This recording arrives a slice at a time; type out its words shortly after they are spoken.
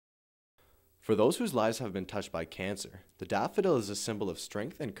For those whose lives have been touched by cancer, the daffodil is a symbol of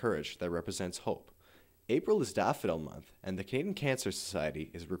strength and courage that represents hope. April is Daffodil Month, and the Canadian Cancer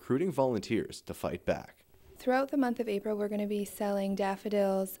Society is recruiting volunteers to fight back. Throughout the month of April, we're going to be selling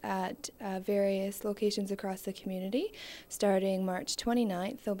daffodils at various locations across the community. Starting March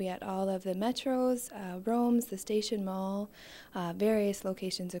 29th, they'll be at all of the metros, Rome's, the Station Mall, various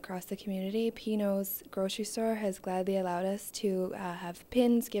locations across the community. Pino's grocery store has gladly allowed us to have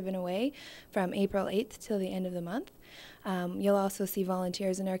pins given away from April 8th till the end of the month. You'll also see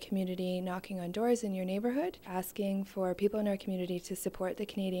volunteers in our community knocking on doors in your neighborhood, asking for people in our community to support the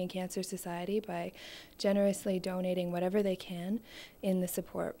Canadian Cancer Society by generously donating whatever they can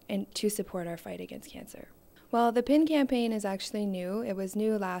to support our fight against cancer. Well, the PIN campaign is actually new. It was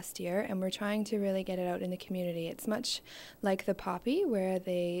new last year, and we're trying to really get it out in the community. It's much like the poppy, where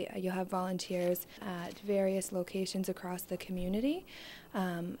you'll have volunteers at various locations across the community,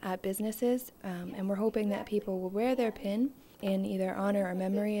 at businesses, and we're hoping that people will wear their PIN in either honor or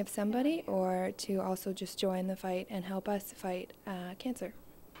memory of somebody, or to also just join the fight and help us fight cancer.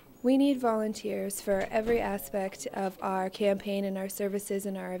 We need volunteers for every aspect of our campaign and our services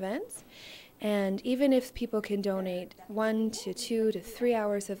and our events. And even if people can donate 1 to 2 to 3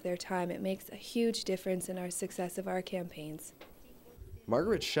 hours of their time, it makes a huge difference in our success of our campaigns.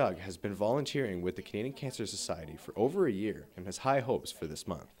 Margaret Shug has been volunteering with the Canadian Cancer Society for over a year and has high hopes for this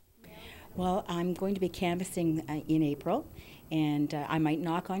month. Well, I'm going to be canvassing in April, and I might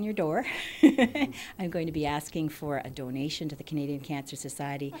knock on your door. I'm going to be asking for a donation to the Canadian Cancer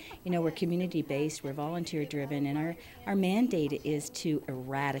Society. You know, we're community-based, we're volunteer-driven, and our mandate is to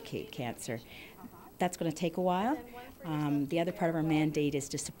eradicate cancer. That's going to take a while. The other part of our mandate is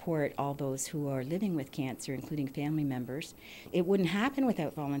to support all those who are living with cancer, including family members. It wouldn't happen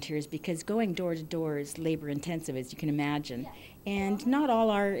without volunteers because going door to door is labor intensive, as you can imagine. And not all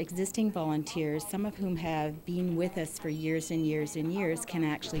our existing volunteers, some of whom have been with us for years and years and years, can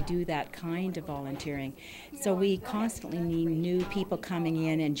actually do that kind of volunteering. So we constantly need new people coming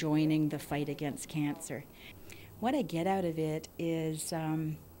in and joining the fight against cancer. What I get out of it is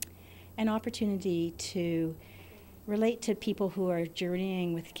an opportunity to relate to people who are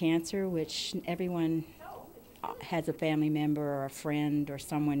journeying with cancer, which everyone has a family member or a friend or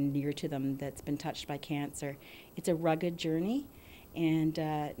someone near to them that's been touched by cancer. It's a rugged journey, and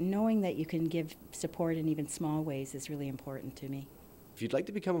knowing that you can give support in even small ways is really important to me. If you'd like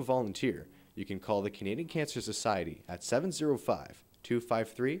to become a volunteer, you can call the Canadian Cancer Society at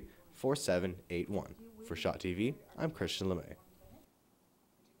 705-253-4781. For ShawTV, I'm Christian LeMay.